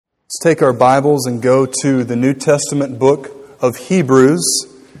Take our Bibles and go to the New Testament book of Hebrews.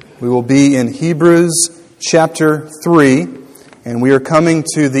 We will be in Hebrews chapter 3, and we are coming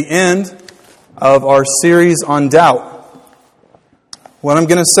to the end of our series on doubt. What I'm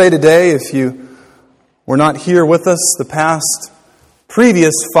going to say today, if you were not here with us the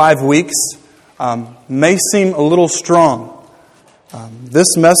previous 5 weeks, may seem a little strong.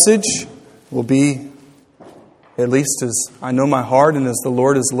 This message will be, at least as I know my heart and as the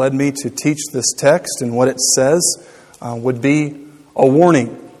Lord has led me to teach this text and what it says, would be a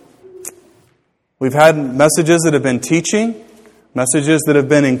warning. We've had messages that have been teaching, messages that have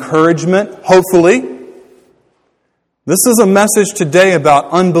been encouragement, hopefully. This is a message today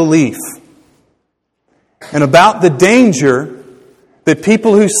about unbelief and about the danger that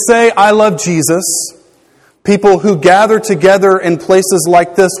people who say, "I love Jesus," people who gather together in places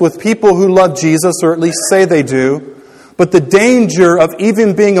like this with people who love Jesus, or at least say they do, but the danger of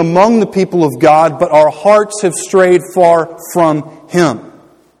even being among the people of God, but our hearts have strayed far from Him.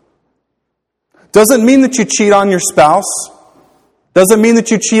 Doesn't mean that you cheat on your spouse. Doesn't mean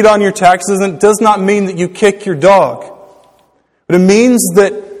that you cheat on your taxes. And it does not mean that you kick your dog. But it means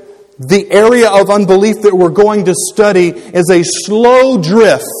that the area of unbelief that we're going to study is a slow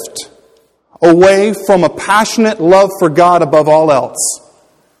drift away from a passionate love for God above all else.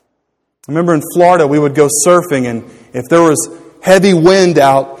 I remember in Florida we would go surfing, and if there was heavy wind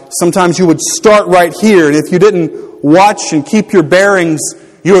out, sometimes you would start right here, and if you didn't watch and keep your bearings,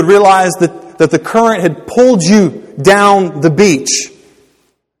 you would realize that the current had pulled you down the beach.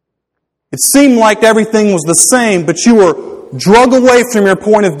 It seemed like everything was the same, but you were drug away from your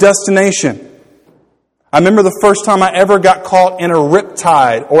point of destination. I remember the first time I ever got caught in a rip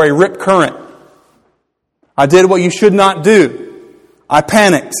tide or a rip current. I did what you should not do. I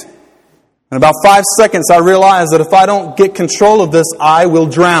panicked. In about 5 seconds, I realized that if I don't get control of this, I will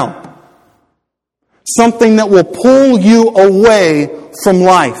drown. Something that will pull you away from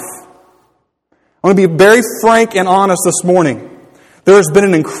life. I want to be very frank and honest this morning. There has been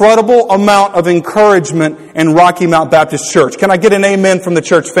an incredible amount of encouragement in Rocky Mount Baptist Church. Can I get an amen from the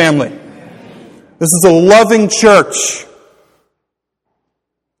church family? This is a loving church.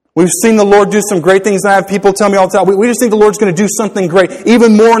 We've seen the Lord do some great things. And I have people tell me all the time, we just think the Lord's going to do something great,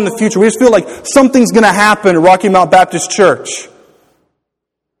 even more in the future. We just feel like something's going to happen at Rocky Mount Baptist Church.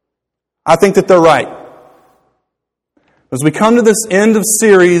 I think that they're right. As we come to this end of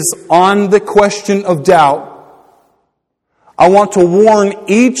series on the question of doubt, I want to warn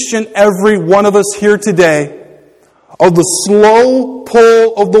each and every one of us here today of the slow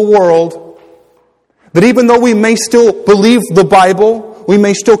pull of the world, that even though we may still believe the Bible, we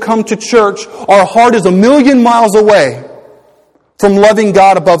may still come to church, our heart is a million miles away from loving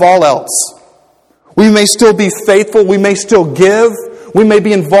God above all else. We may still be faithful, we may still give, we may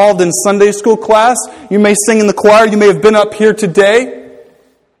be involved in Sunday school class, you may sing in the choir, you may have been up here today,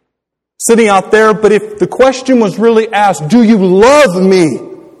 sitting out there, but if the question was really asked, do you love me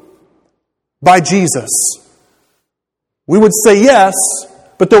by Jesus? We would say yes,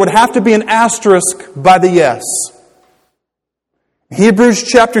 but there would have to be an asterisk by the yes. Hebrews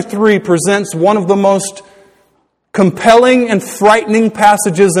chapter 3 presents one of the most compelling and frightening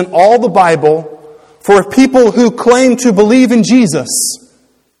passages in all the Bible for people who claim to believe in Jesus.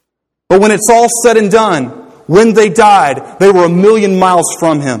 But when it's all said and done, when they died, they were a million miles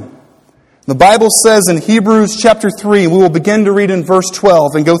from Him. The Bible says in Hebrews chapter 3, we will begin to read in verse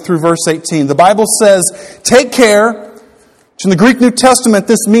 12 and go through verse 18. The Bible says, take care, which in the Greek New Testament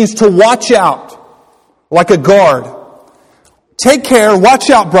this means to watch out, like a guard. Take care, watch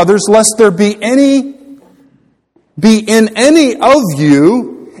out, brothers, lest there be in any of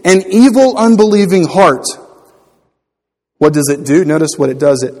you an evil, unbelieving heart. What does it do? Notice what it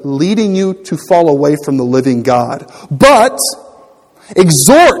does. It leading you to fall away from the living God. But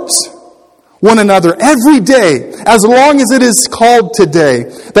exhort one another every day, as long as it is called today,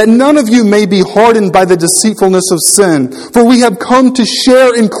 that none of you may be hardened by the deceitfulness of sin. For we have come to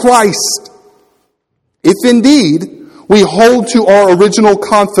share in Christ, if indeed we hold to our original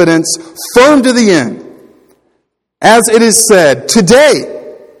confidence firm to the end. As it is said,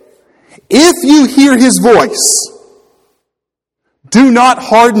 today, if you hear His voice, do not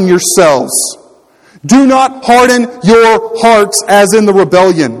harden yourselves. Do not harden your hearts as in the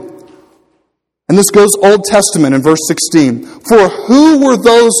rebellion. And this goes Old Testament in verse 16. For who were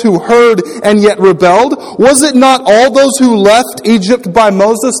those who heard and yet rebelled? Was it not all those who left Egypt by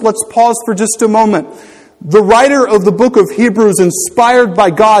Moses? Let's pause for just a moment. The writer of the book of Hebrews, inspired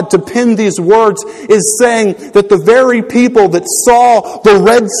by God to pen these words, is saying that the very people that saw the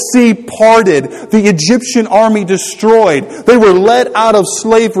Red Sea parted, the Egyptian army destroyed, they were led out of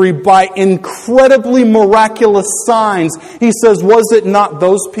slavery by incredibly miraculous signs. He says, was it not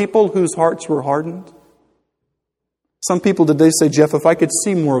those people whose hearts were hardened? Some people today say, Jeff, if I could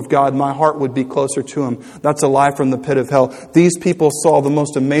see more of God, my heart would be closer to Him. That's a lie from the pit of hell. These people saw the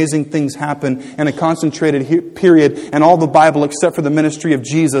most amazing things happen in a concentrated period in all the Bible except for the ministry of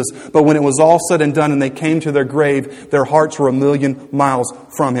Jesus. But when it was all said and done and they came to their grave, their hearts were 1,000,000 miles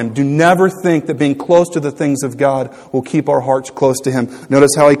from Him. Do never think that being close to the things of God will keep our hearts close to Him.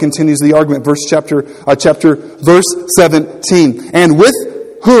 Notice how he continues the argument. Verse 17. And with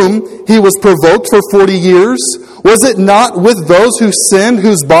whom He was provoked for 40 years? Was it not with those who sinned,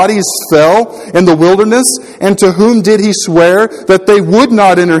 whose bodies fell in the wilderness? And to whom did He swear that they would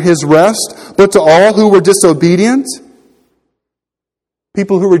not enter His rest, but to all who were disobedient?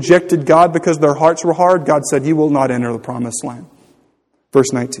 People who rejected God because their hearts were hard, God said, you will not enter the promised land.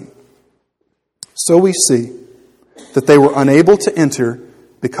 Verse 19. So we see that they were unable to enter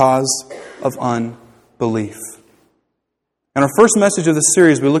because of unbelief. In our first message of this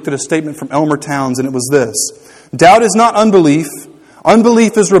series, we looked at a statement from Elmer Towns, and it was this: doubt is not unbelief.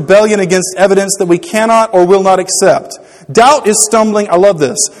 Unbelief is rebellion against evidence that we cannot or will not accept. Doubt is stumbling, I love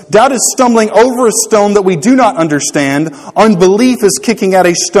this, doubt is stumbling over a stone that we do not understand. Unbelief is kicking at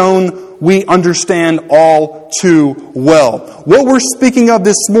a stone we understand all too well. What we're speaking of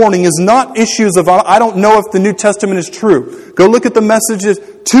this morning is not issues of, I don't know if the New Testament is true. Go look at the messages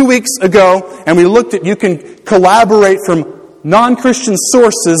 2 weeks ago, and we looked at, you can collaborate from non-Christian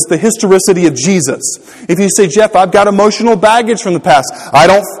sources, the historicity of Jesus. If you say, Jeff, I've got emotional baggage from the past, I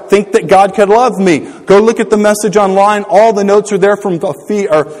don't think that God could love me, go look at the message online. All the notes are there from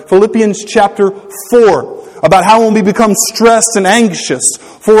Philippians chapter 4, about how when we become stressed and anxious,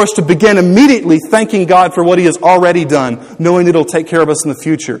 for us to begin immediately thanking God for what He has already done, knowing that He'll take care of us in the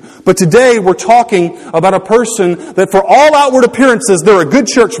future. But today we're talking about a person that for all outward appearances, they're a good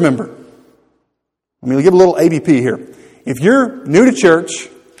church member. I'm going to give a little ABP here. If you're new to church,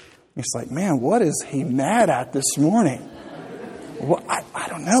 it's like, man, what is he mad at this morning? Well, I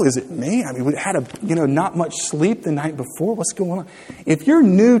don't know. Is it me? I mean, we had not much sleep the night before. What's going on? If you're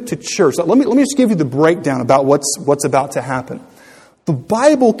new to church, let me just give you the breakdown about what's about to happen. The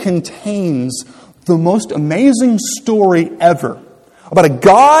Bible contains the most amazing story ever about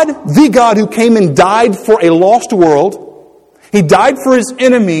the God who came and died for a lost world. He died for His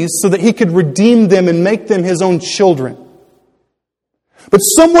enemies so that He could redeem them and make them His own children. But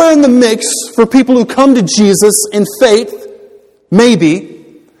somewhere in the mix, for people who come to Jesus in faith,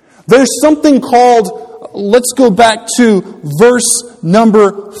 maybe, there's something called, let's go back to verse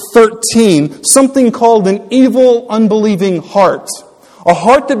number 13, something called an evil, unbelieving heart. A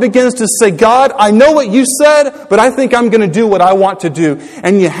heart that begins to say, God, I know what you said, but I think I'm going to do what I want to do.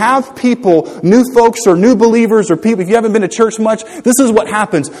 And you have people, new folks or new believers or people, if you haven't been to church much, this is what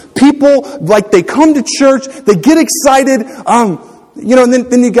happens. People, like they come to church, they get excited, and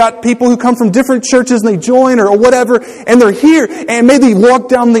then you got people who come from different churches and they join or whatever, and they're here, and maybe walk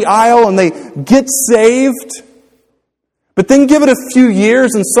down the aisle and they get saved. But then give it a few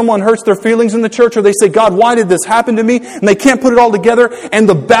years and someone hurts their feelings in the church, or they say, God, why did this happen to me? And they can't put it all together. And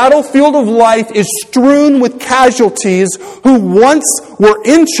the battlefield of life is strewn with casualties who once were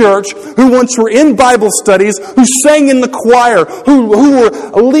in church, who once were in Bible studies, who sang in the choir, who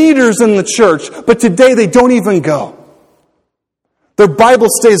were leaders in the church, but today they don't even go. Their Bible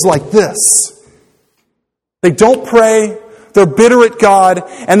stays like this. They don't pray, they're bitter at God,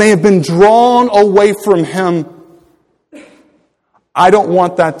 and they have been drawn away from Him. I don't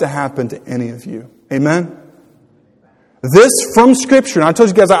want that to happen to any of you. Amen? This from Scripture, and I told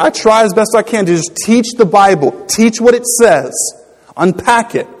you guys, I try as best I can to just teach the Bible, teach what it says,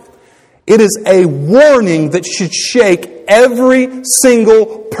 unpack it. It is a warning that should shake every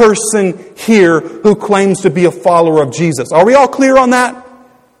single person here who claims to be a follower of Jesus. Are we all clear on that?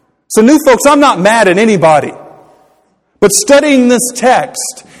 So new folks, I'm not mad at anybody. But studying this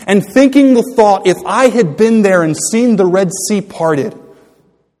text and thinking the thought, if I had been there and seen the Red Sea parted,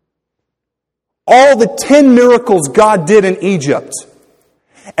 all the 10 miracles God did in Egypt,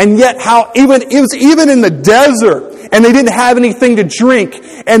 and yet how it was even in the desert, and they didn't have anything to drink,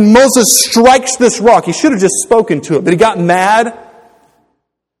 and Moses strikes this rock. He should have just spoken to it, but he got mad,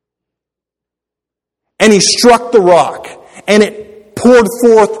 and he struck the rock, and it poured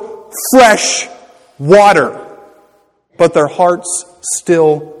forth fresh water. But their hearts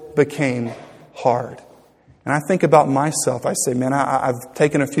still became hard. And I think about myself. I say, man, I've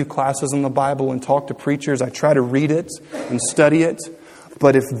taken a few classes in the Bible and talked to preachers. I try to read it and study it.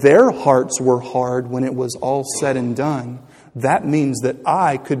 But if their hearts were hard when it was all said and done, that means that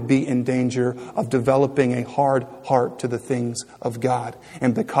I could be in danger of developing a hard heart to the things of God.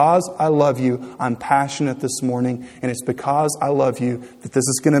 And because I love you, I'm passionate this morning. And it's because I love you that this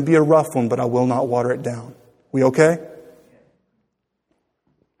is going to be a rough one, but I will not water it down. We okay?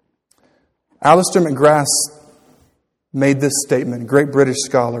 Alistair McGrath made this statement, a great British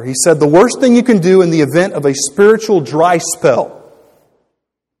scholar. He said, the worst thing you can do in the event of a spiritual dry spell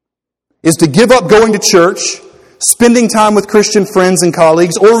is to give up going to church, spending time with Christian friends and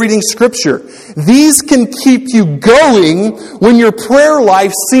colleagues, or reading Scripture. These can keep you going when your prayer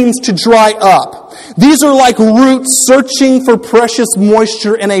life seems to dry up. These are like roots searching for precious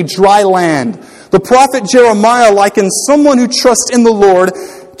moisture in a dry land. The prophet Jeremiah likens someone who trusts in the Lord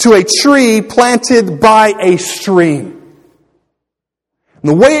to a tree planted by a stream.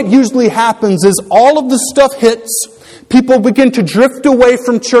 And the way it usually happens is all of the stuff hits, people begin to drift away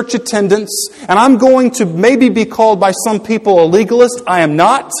from church attendance, and I'm going to maybe be called by some people a legalist. I am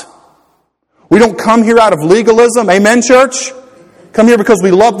not. We don't come here out of legalism. Amen, church? Come here because we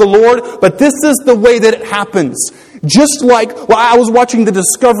love the Lord. But this is the way that it happens. Just like, I was watching the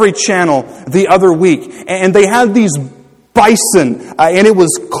Discovery Channel the other week, and they had these bison, and it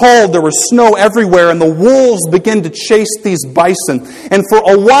was cold, there was snow everywhere, and the wolves began to chase these bison. And for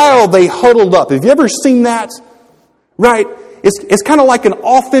a while they huddled up. Have you ever seen that? Right? It's kind of like an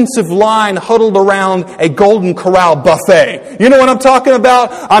offensive line huddled around a Golden Corral buffet. You know what I'm talking about?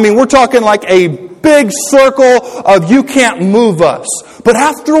 I mean, we're talking like a big circle of you can't move us. But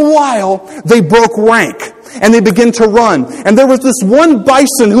after a while, they broke rank and they began to run. And there was this one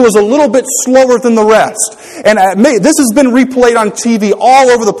bison who was a little bit slower than the rest. And this has been replayed on TV all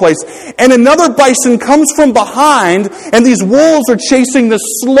over the place. And another bison comes from behind, and these wolves are chasing the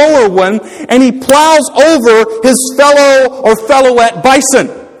slower one, and he plows over his fellow or fellowette bison.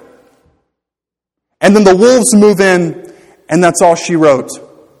 And then the wolves move in, and that's all she wrote.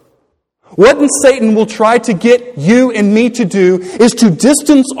 What Satan will try to get you and me to do is to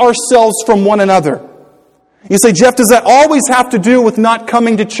distance ourselves from one another. You say, Jeff, does that always have to do with not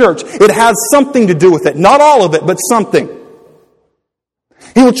coming to church? It has something to do with it. Not all of it, but something.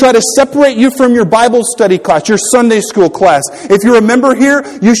 He will try to separate you from your Bible study class, your Sunday school class. If you're a member here,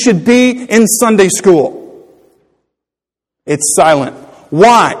 you should be in Sunday school. It's silent.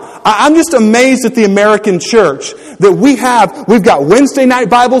 Why? I'm just amazed at the American church that we've got Wednesday night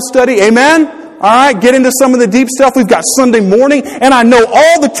Bible study. Amen? All right, get into some of the deep stuff. We've got Sunday morning, and I know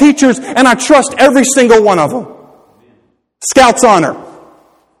all the teachers, and I trust every single one of them. Scouts honor.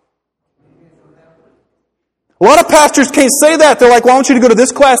 A lot of pastors can't say that. They're like, well, I want you to go to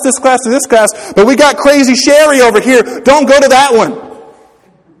this class, or this class, but we got crazy Sherry over here. Don't go to that one.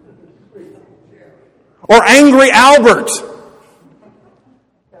 Or angry Albert.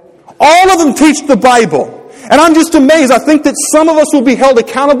 All of them teach the Bible. And I'm just amazed. I think that some of us will be held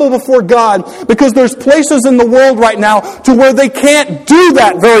accountable before God because there's places in the world right now to where they can't do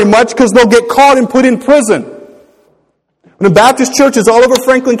that very much because they'll get caught and put in prison. In the Baptist churches all over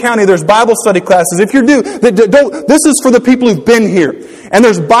Franklin County, there's Bible study classes. If you're new, this is for the people who've been here. And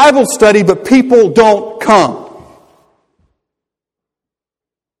there's Bible study, but people don't come.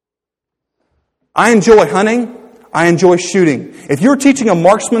 I enjoy hunting. I enjoy shooting. If you're teaching a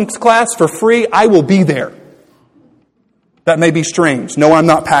marksman's class for free, I will be there. That may be strange. No, I'm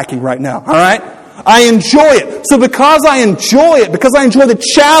not packing right now. All right? I enjoy it. So because I enjoy it, because I enjoy the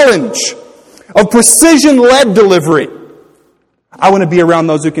challenge of precision-led delivery, I want to be around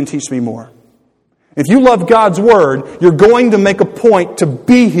those who can teach me more. If you love God's Word, you're going to make a point to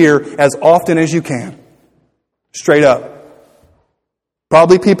be here as often as you can. Straight up.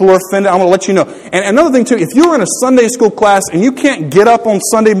 Probably people are offended. I'm going to let you know. And another thing too, if you're in a Sunday school class and you can't get up on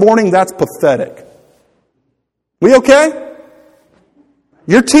Sunday morning, that's pathetic. We okay?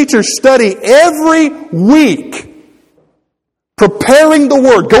 Your teachers study every week, preparing the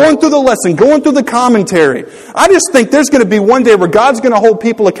Word, going through the lesson, going through the commentary. I just think there's going to be one day where God's going to hold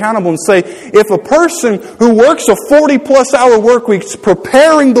people accountable and say, if a person who works a 40-plus hour work week is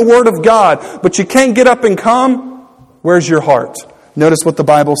preparing the Word of God, but you can't get up and come, where's your heart? Notice what the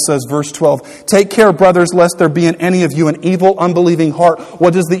Bible says, verse 12. Take care, brothers, lest there be in any of you an evil, unbelieving heart.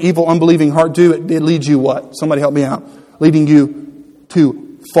 What does the evil, unbelieving heart do? It leads you what? Somebody help me out. Leading you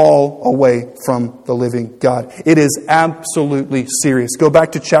to fall away from the living God. It is absolutely serious. Go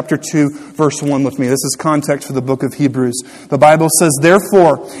back to chapter 2, verse 1 with me. This is context for the book of Hebrews. The Bible says,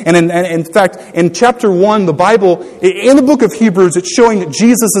 therefore, and in fact, in chapter 1, the Bible, in the book of Hebrews, it's showing that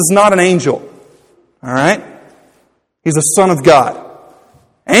Jesus is not an angel. All right? He's a Son of God.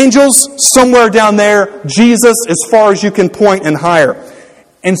 Angels, somewhere down there. Jesus, as far as you can point, and higher.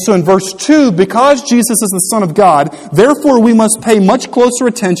 And so in verse 2, because Jesus is the Son of God, therefore we must pay much closer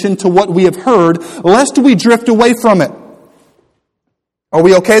attention to what we have heard, lest we drift away from it. Are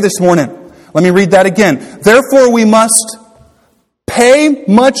we okay this morning? Let me read that again. Therefore we must pay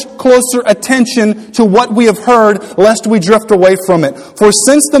much closer attention to what we have heard, lest we drift away from it. For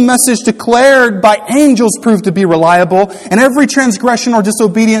since the message declared by angels proved to be reliable, and every transgression or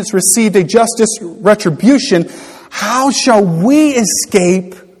disobedience received a just retribution, how shall we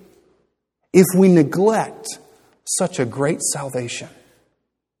escape if we neglect such a great salvation?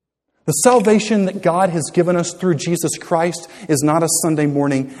 The salvation that God has given us through Jesus Christ is not a Sunday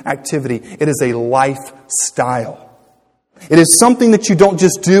morning activity. It is a lifestyle. It is something that you don't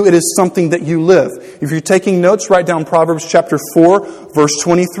just do, it is something that you live. If you're taking notes, write down Proverbs chapter 4, verse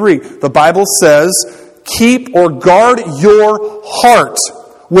 23. The Bible says, keep or guard your heart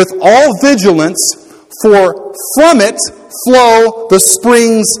with all vigilance, for from it flow the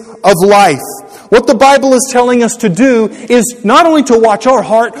springs of life. What the Bible is telling us to do is not only to watch our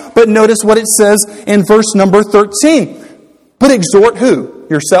heart, but notice what it says in verse number 13. But exhort who?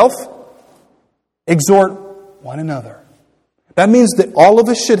 Yourself? Exhort one another. That means that all of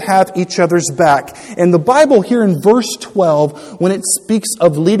us should have each other's back. And the Bible here in verse 12, when it speaks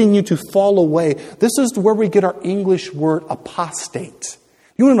of leading you to fall away, this is where we get our English word apostate.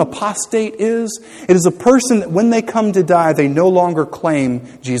 You know what an apostate is? It is a person that when they come to die, they no longer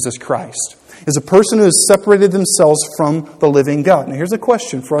claim Jesus Christ. It is a person who has separated themselves from the living God. Now here's a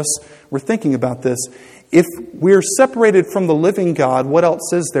question for us. We're thinking about this. If we're separated from the living God, what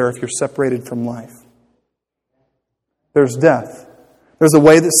else is there if you're separated from life? There's death. There's a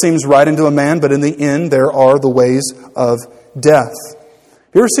way that seems right unto a man, but in the end there are the ways of death.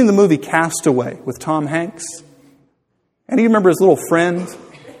 Have you ever seen the movie Castaway with Tom Hanks? And do you remember his little friend,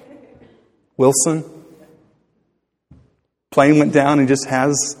 Wilson? Plane went down and just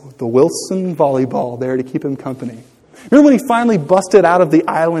has the Wilson volleyball there to keep him company. Remember when he finally busted out of the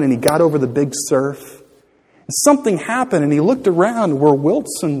island and he got over the big surf? And something happened and he looked around where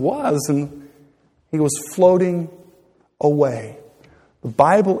Wilson was and he was floating away. The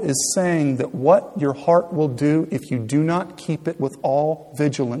Bible is saying that what your heart will do if you do not keep it with all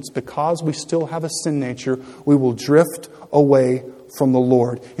vigilance, because we still have a sin nature, we will drift away from the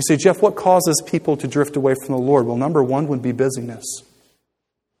Lord. You say, Jeff, what causes people to drift away from the Lord? Well, number one would be busyness.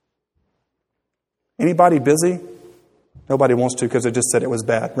 Anybody busy? Nobody wants to because I just said it was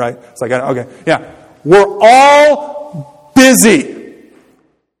bad, right? It's like, okay, yeah. We're all busy.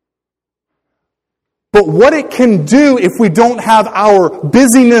 But what it can do if we don't have our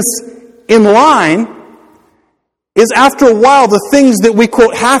busyness in line is after a while the things that we,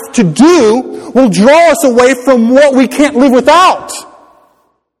 quote, have to do will draw us away from what we can't live without.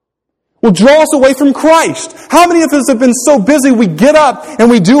 Will draw us away from Christ. How many of us have been so busy we get up and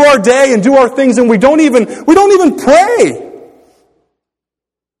we do our day and do our things and we don't even pray?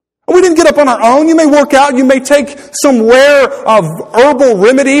 We didn't get up on our own. You may work out. You may take some rare herbal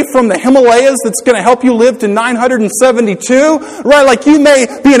remedy from the Himalayas that's going to help you live to 972. Right? Like you may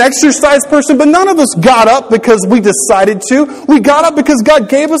be an exercise person, but none of us got up because we decided to. We got up because God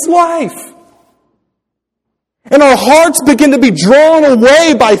gave us life. And our hearts begin to be drawn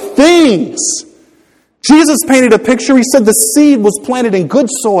away by things. Jesus painted a picture. He said the seed was planted in good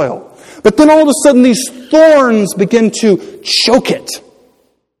soil. But then all of a sudden these thorns begin to choke it.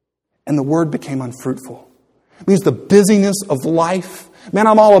 And the word became unfruitful. It means the busyness of life. Man,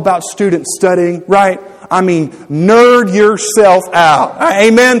 I'm all about students studying, right? I mean, nerd yourself out.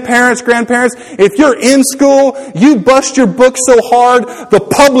 Amen, parents, grandparents. If you're in school, you bust your book so hard, the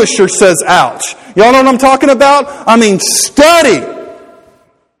publisher says ouch. Y'all know what I'm talking about? I mean, study.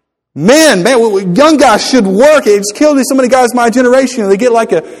 Man, young guys should work. It just kills me. So many guys my generation, they get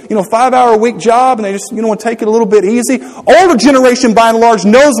like a 5-hour-a-week job and they just want to take it a little bit easy. Older generation, by and large,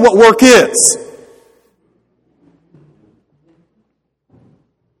 knows what work is.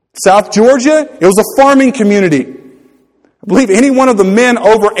 South Georgia, it was a farming community. I believe any one of the men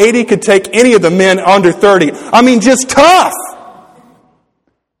over 80 could take any of the men under 30. I mean, just tough.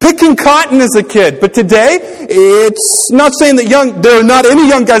 Picking cotton as a kid. But today, it's not saying that there are not any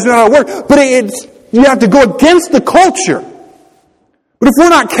young guys who know how to work, but you have to go against the culture. But if we're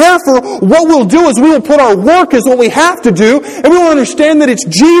not careful, what we'll do is we will put our work as what we have to do, and we will understand that it's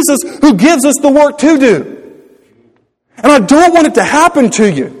Jesus who gives us the work to do. And I don't want it to happen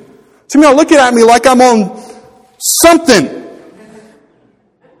to you. Some of y'all looking at me like I'm on something.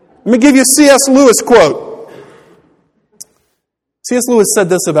 Let me give you a C.S. Lewis quote. C.S. Lewis said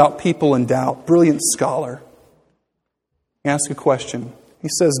this about people in doubt. Brilliant scholar. He asks a question. He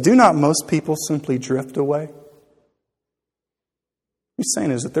says, do not most people simply drift away? What he's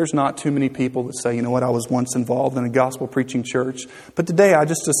saying is that there's not too many people that say, you know what, I was once involved in a gospel preaching church, but today I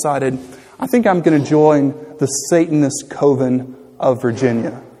just decided, I think I'm going to join the Satanist coven of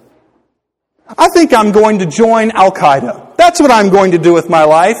Virginia. I think I'm going to join Al-Qaeda. That's what I'm going to do with my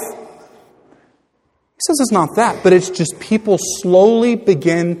life. He says it's not that, but it's just people slowly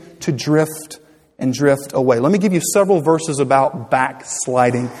begin to drift and drift away. Let me give you several verses about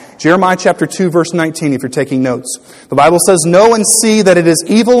backsliding. Jeremiah chapter 2, verse 19, if you're taking notes. The Bible says, know and see that it is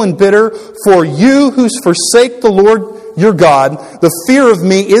evil and bitter for you who forsake the Lord your God. The fear of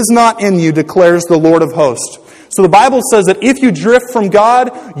me is not in you, declares the Lord of hosts. So the Bible says that if you drift from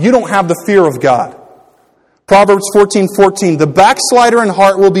God, you don't have the fear of God. Proverbs 14:14, the backslider in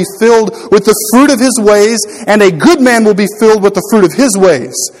heart will be filled with the fruit of his ways, and a good man will be filled with the fruit of his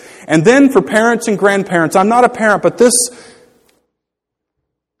ways. And then for parents and grandparents, I'm not a parent, but this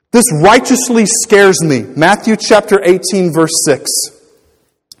righteously scares me. Matthew chapter 18, verse 6.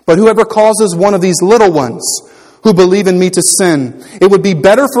 But whoever causes one of these little ones who believe in me to sin, it would be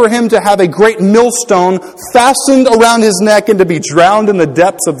better for him to have a great millstone fastened around his neck and to be drowned in the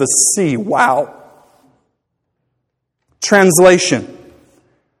depths of the sea. Wow. Translation.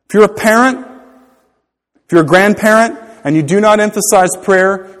 If you're a parent, if you're a grandparent, and you do not emphasize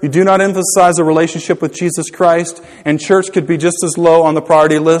prayer, you do not emphasize a relationship with Jesus Christ, and church could be just as low on the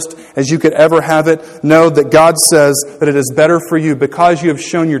priority list as you could ever have it, know that God says that it is better for you, because you have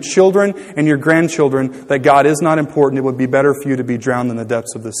shown your children and your grandchildren that God is not important, it would be better for you to be drowned in the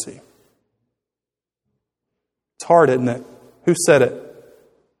depths of the sea. It's hard, isn't it? Who said it?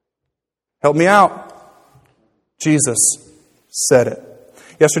 Help me out. Jesus said it.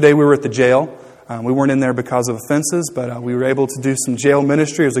 Yesterday we were at the jail. We weren't in there because of offenses, but we were able to do some jail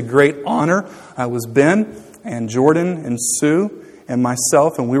ministry. It was a great honor. It was Ben and Jordan and Sue and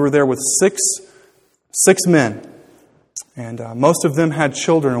myself, and we were there with six men. And most of them had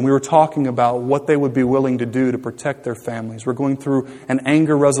children, and we were talking about what they would be willing to do to protect their families. We're going through an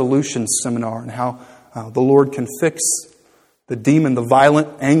anger resolution seminar and how the Lord can fix the demon, the violent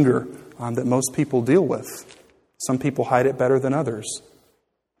anger that most people deal with. Some people hide it better than others.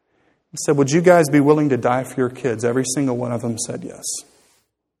 He said, would you guys be willing to die for your kids? Every single one of them said yes.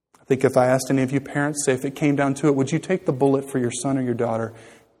 I think if I asked any of you parents, say if it came down to it, would you take the bullet for your son or your daughter?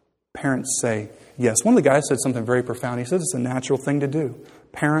 Parents say yes. One of the guys said something very profound. He says it's a natural thing to do.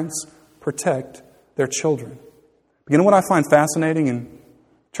 Parents protect their children. But you know what I find fascinating in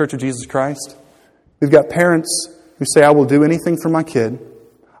Church of Jesus Christ? We've got parents who say, I will do anything for my kid.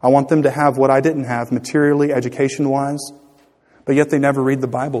 I want them to have what I didn't have, materially, education-wise. But yet they never read the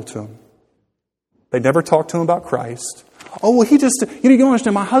Bible to him. They never talk to him about Christ. Oh, well, you don't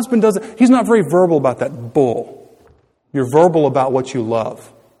understand, my husband doesn't, he's not very verbal about that. Bull. You're verbal about what you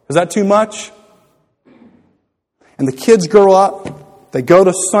love. Is that too much? And the kids grow up, they go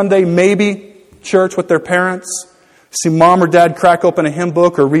to Sunday, maybe, church with their parents, see mom or dad crack open a hymn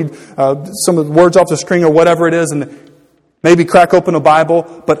book or read some of the words off the screen or whatever it is, and maybe crack open a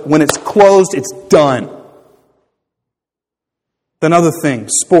Bible, but when it's closed, it's done. Then other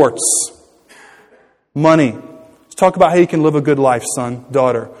things, sports, money. Let's talk about how you can live a good life, son,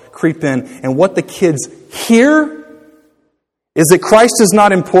 daughter. Creep in. And what the kids hear is that Christ is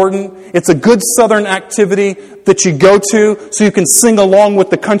not important. It's a good Southern activity that you go to so you can sing along with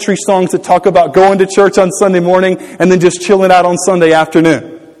the country songs that talk about going to church on Sunday morning and then just chilling out on Sunday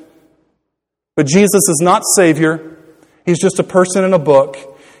afternoon. But Jesus is not Savior. He's just a person in a book.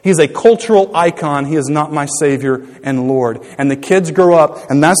 He's a cultural icon. He is not my Savior and Lord. And the kids grow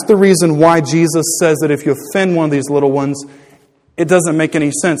up, and that's the reason why Jesus says that if you offend one of these little ones, it doesn't make any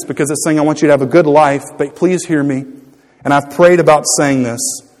sense, because it's saying, I want you to have a good life, but please hear me. And I've prayed about saying this,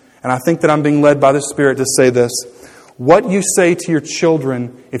 and I think that I'm being led by the Spirit to say this. What you say to your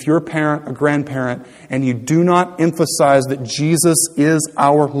children, if you're a parent, a grandparent, and you do not emphasize that Jesus is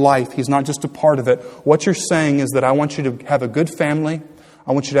our life, He's not just a part of it, what you're saying is that I want you to have a good family,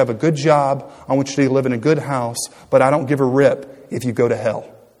 I want you to have a good job. I want you to live in a good house. But I don't give a rip if you go to hell.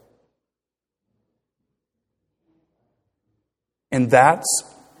 And that's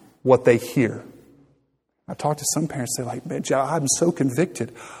what they hear. I've talked to some parents, they're like, man, I'm so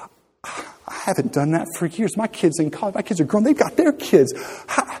convicted. I haven't done that for years. My kids in college, my kids are grown. They've got their kids.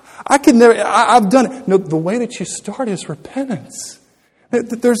 I've done it. No, the way that you start is repentance.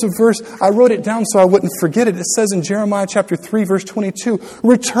 There's a verse, I wrote it down so I wouldn't forget it. It says in Jeremiah chapter 3, verse 22,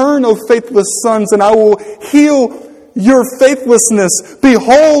 return, O faithless sons, and I will heal your faithlessness.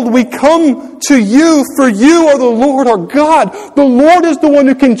 Behold, we come to you, for you are the Lord our God. The Lord is the one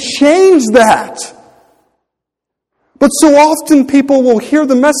who can change that. But so often people will hear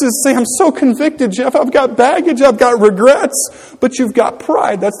the message and say, I'm so convicted, Jeff. I've got baggage. I've got regrets. But you've got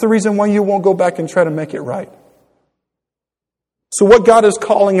pride. That's the reason why you won't go back and try to make it right. So what God is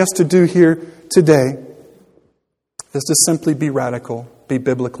calling us to do here today is to simply be radical, be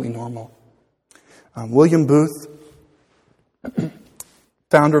biblically normal. William Booth,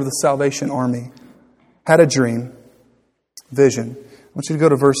 founder of the Salvation Army, had a dream, vision. I want you to go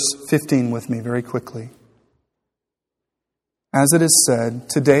to verse 15 with me very quickly. As it is said,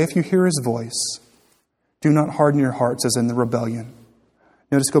 today if you hear His voice, do not harden your hearts as in the rebellion.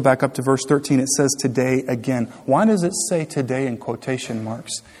 Notice, go back up to verse 13. It says today again. Why does it say today in quotation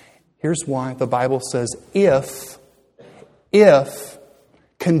marks? Here's why. The Bible says if,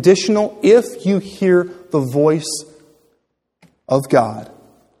 conditional, if you hear the voice of God,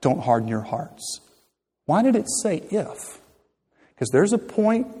 don't harden your hearts. Why did it say if? Because there's a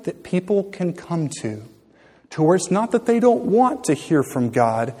point that people can come to where it's not that they don't want to hear from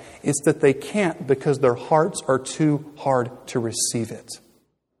God, it's that they can't because their hearts are too hard to receive it.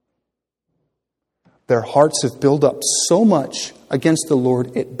 Their hearts have built up so much against the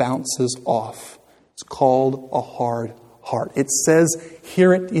Lord, it bounces off. It's called a hard heart. It says,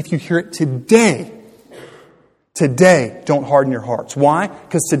 hear it if you hear it today. Today, don't harden your hearts. Why?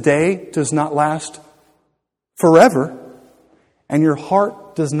 Because today does not last forever, and your heart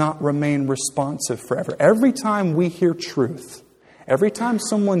does not remain responsive forever. Every time we hear truth, every time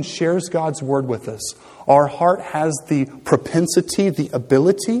someone shares God's Word with us, our heart has the propensity, the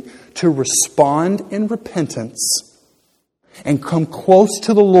ability to respond in repentance and come close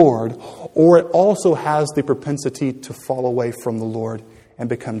to the Lord, or it also has the propensity to fall away from the Lord and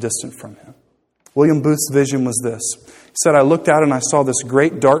become distant from Him. William Booth's vision was this. He said, I looked out and I saw this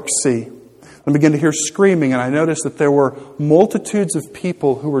great dark sea. I began to hear screaming, and I noticed that there were multitudes of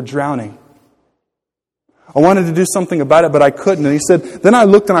people who were drowning. I wanted to do something about it, but I couldn't. And he said, then I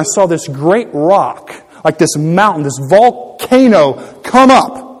looked and I saw this great rock, like this mountain, this volcano come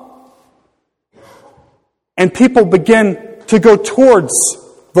up. And people began to go towards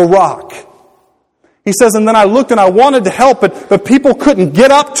the rock. He says, and then I looked and I wanted to help it, but people couldn't get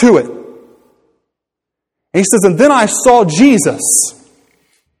up to it. And he says, and then I saw Jesus.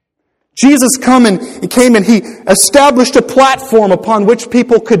 Jesus came and He established a platform upon which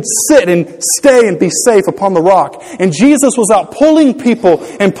people could sit and stay and be safe upon the rock. And Jesus was out pulling people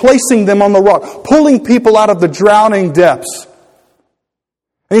and placing them on the rock, pulling people out of the drowning depths.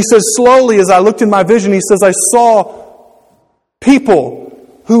 And he says, slowly as I looked in my vision, he says, I saw people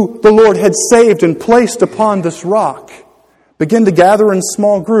who the Lord had saved and placed upon this rock begin to gather in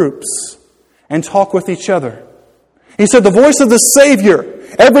small groups and talk with each other. He said, the voice of the Savior,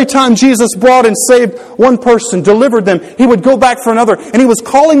 every time Jesus brought and saved one person, delivered them, He would go back for another. And He was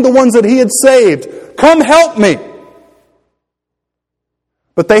calling the ones that He had saved, come help me.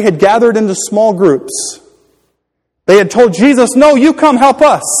 But they had gathered into small groups. They had told Jesus, no, you come help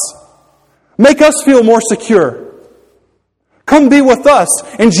us. Make us feel more secure. Come be with us.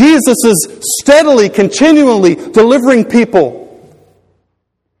 And Jesus is steadily, continually delivering people.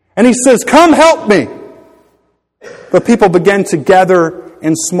 And He says, come help me. But people began to gather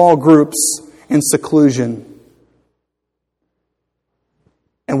in small groups in seclusion.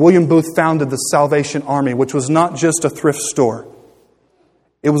 And William Booth founded the Salvation Army, which was not just a thrift store.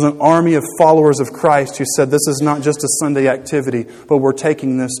 It was an army of followers of Christ who said, this is not just a Sunday activity, but we're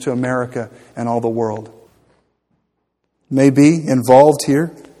taking this to America and all the world. Maybe involved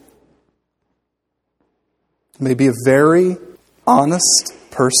here, maybe a very honest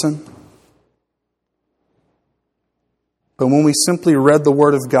person. But when we simply read the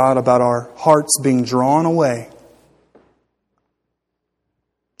Word of God about our hearts being drawn away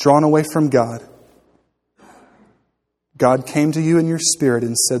from God, God came to you in your spirit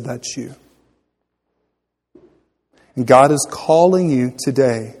and said, that's you. And God is calling you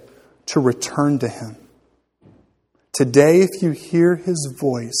today to return to Him. Today, if you hear His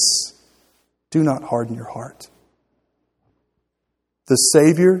voice, do not harden your heart. The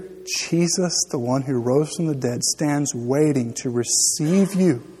Savior, Jesus, the one who rose from the dead, stands waiting to receive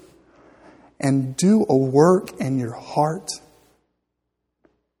you and do a work in your heart.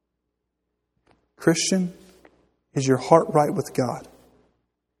 Christian, is your heart right with God?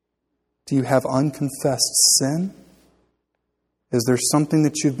 Do you have unconfessed sin? Is there something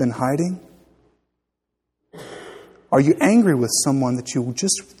that you've been hiding? Are you angry with someone that you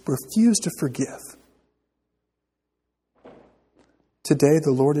just refuse to forgive? Today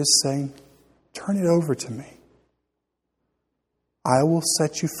the Lord is saying, turn it over to me. I will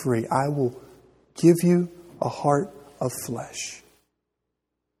set you free. I will give you a heart of flesh.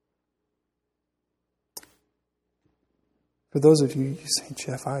 For those of you, you say,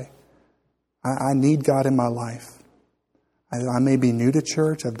 Jeff, I need God in my life. I may be new to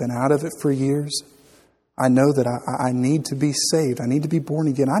church. I've been out of it for years. I know that I need to be saved. I need to be born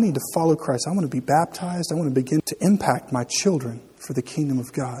again. I need to follow Christ. I want to be baptized. I want to begin to impact my children for the kingdom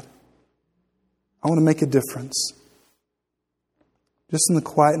of God. I want to make a difference. Just in the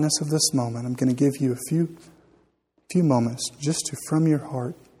quietness of this moment, I'm going to give you a few moments just to, from your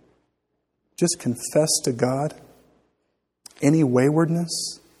heart, just confess to God any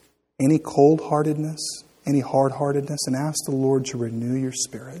waywardness, any cold-heartedness, any hard-heartedness, and ask the Lord to renew your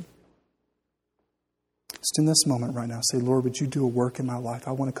spirit. Just in this moment right now, say, Lord, would you do a work in my life?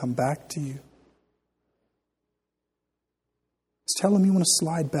 I want to come back to you. Just tell him you want to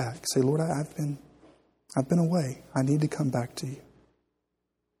slide back. Say, Lord, I've been away. I need to come back to you.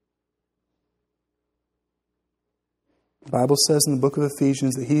 The Bible says in the book of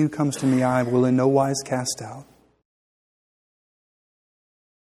Ephesians that he who comes to me I will in no wise cast out.